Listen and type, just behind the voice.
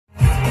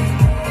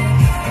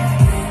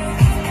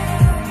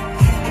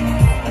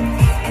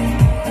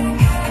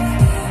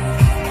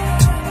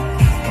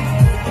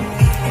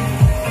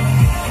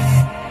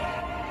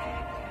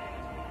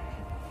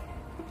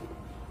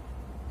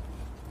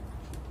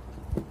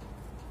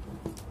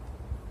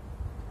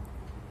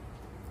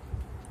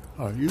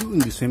Are you in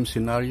the same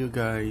scenario,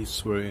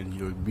 guys, wherein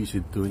you're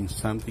busy doing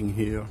something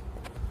here,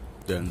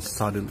 then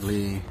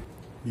suddenly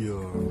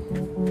your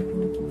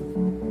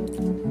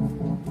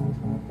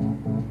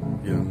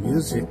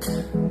music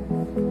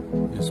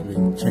is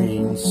being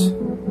changed,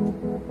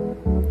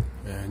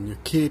 and you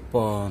keep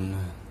on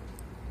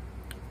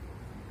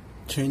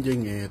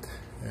changing it,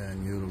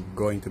 and you're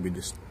going to be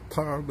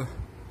disturbed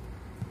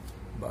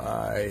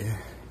by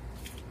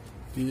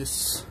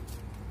this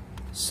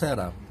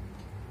setup?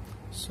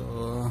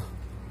 So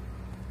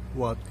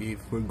what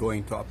if we're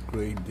going to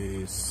upgrade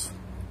this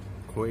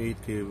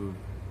Creative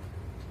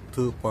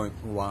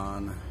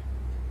 2.1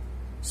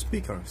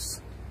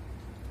 speakers?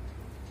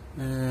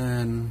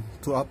 And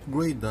to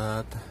upgrade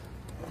that,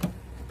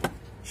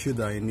 should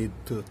I need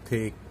to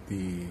take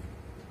the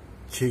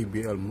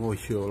JBL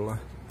module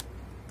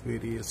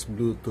with its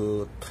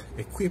Bluetooth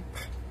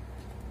equipped?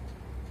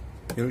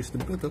 Here is the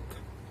Bluetooth.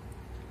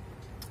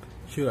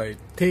 Should I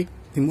take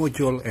the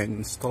module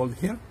and install it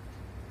here?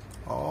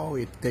 Oh,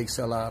 it takes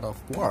a lot of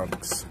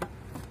works.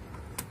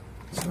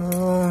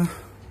 So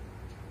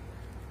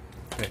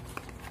okay,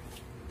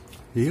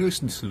 here's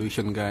the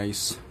solution,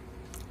 guys.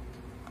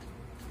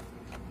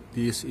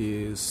 This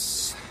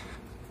is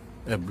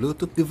a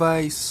Bluetooth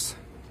device,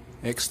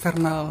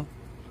 external,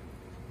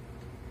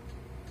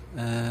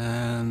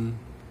 and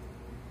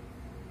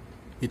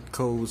it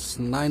costs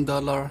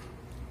 $9.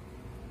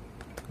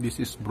 This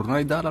is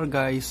Brunei dollar,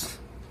 guys,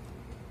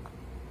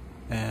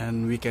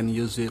 and we can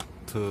use it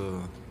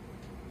to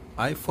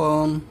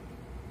iPhone,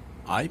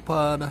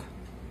 iPad,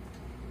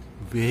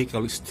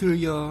 vehicle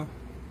stereo,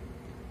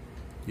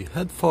 the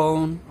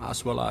headphone,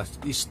 as well as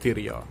the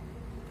stereo.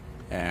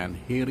 And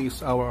here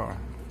is our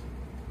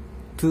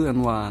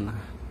 2-in-1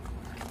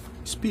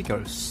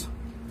 speakers.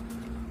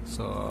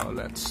 So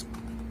let's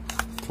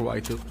try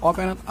to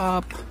open it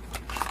up,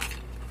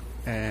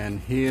 and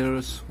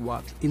here's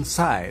what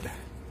inside: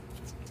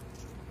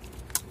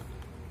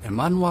 a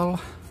manual,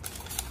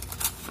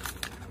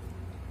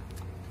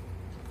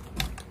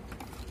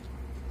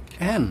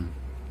 and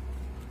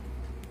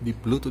the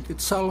Bluetooth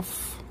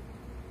itself,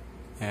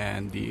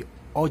 and the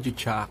audio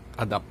jack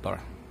adapter.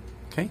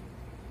 Okay,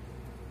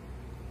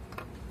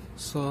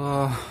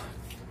 so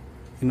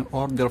in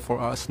order for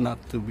us not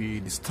to be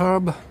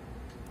disturbed,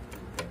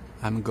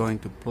 I'm going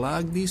to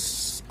plug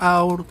this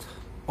out,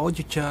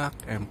 audio jack,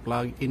 and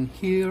plug in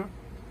here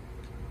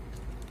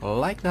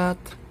like that,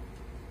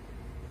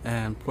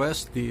 and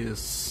press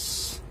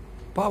this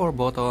power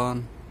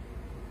button.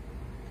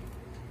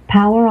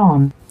 Power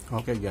on.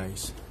 Okay,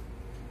 guys,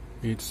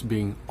 it's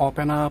being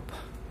opened up.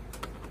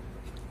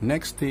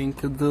 Next thing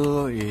to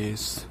do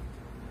is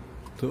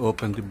to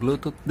open the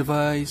Bluetooth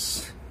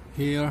device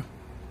here.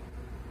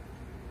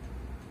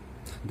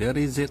 There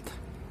is it.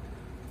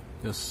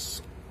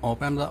 Just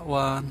open that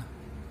one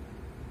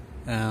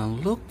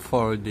and look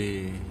for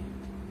the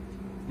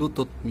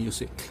Bluetooth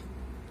music.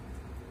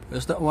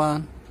 Press that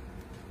one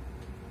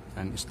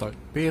and start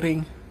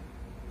pairing.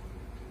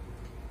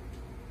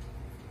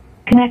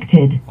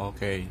 Connected.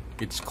 Okay,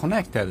 it's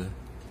connected.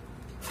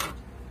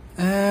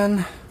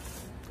 And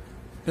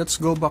let's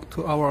go back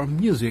to our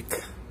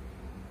music.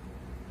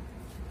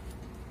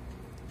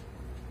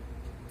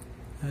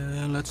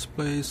 And let's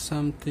play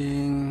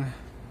something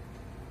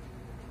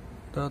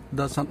that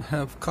doesn't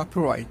have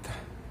copyright.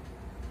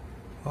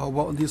 How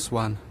about this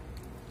one?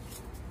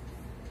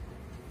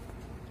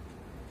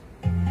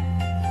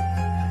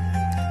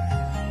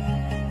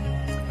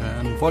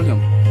 And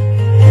volume.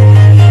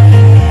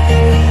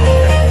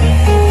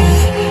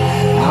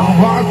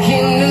 I'm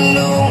walking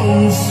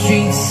alone, the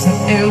streets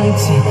are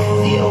empty.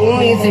 The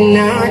only thing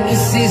I can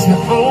see is my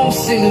own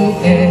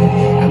silhouette.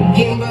 I'm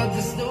getting about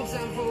this no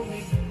time for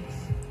me.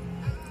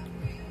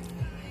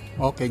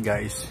 Okay,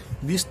 guys,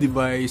 this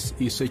device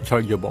is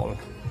rechargeable.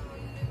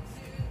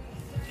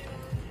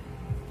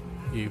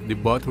 If the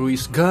battery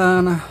is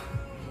gone,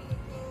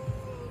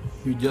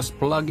 you just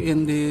plug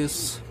in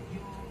this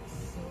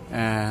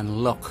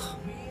and look,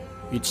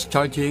 it's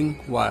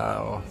charging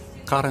while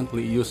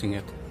currently using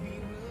it.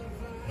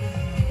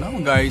 Now,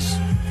 guys,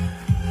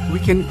 we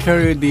can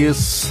carry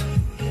this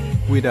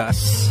with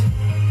us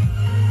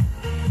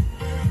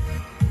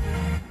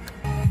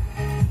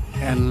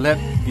and let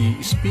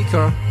the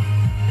speaker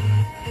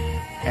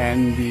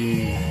and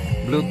the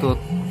Bluetooth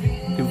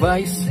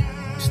device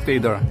stay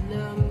there.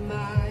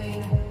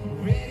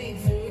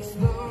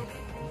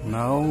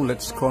 Now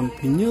let's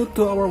continue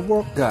to our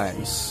work,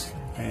 guys.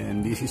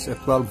 And this is a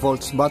 12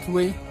 volts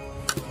battery,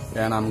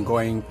 and I'm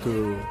going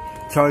to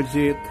charge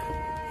it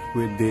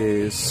with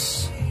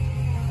this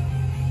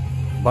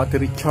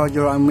battery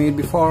charger I made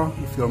before.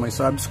 If you're my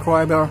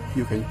subscriber,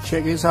 you can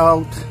check this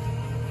out.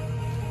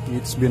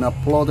 It's been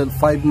uploaded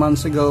 5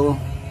 months ago.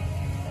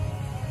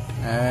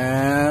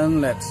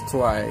 And let's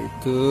try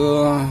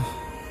to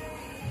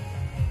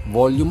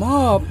volume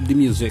up the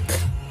music.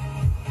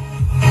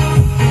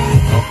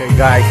 Okay,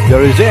 guys,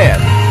 there is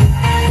it.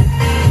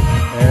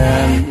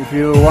 And if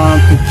you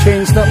want to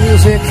change that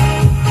music,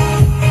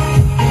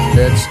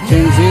 let's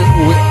change it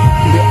with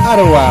the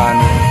other one.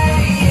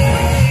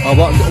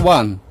 How about that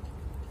one?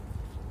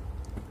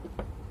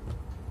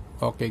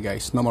 Okay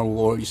guys, no more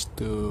worries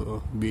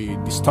to be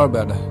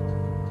disturbed.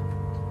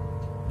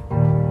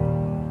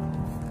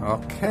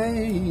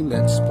 Okay,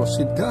 let's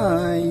proceed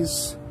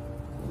guys.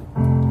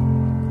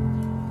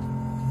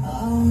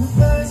 On the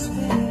first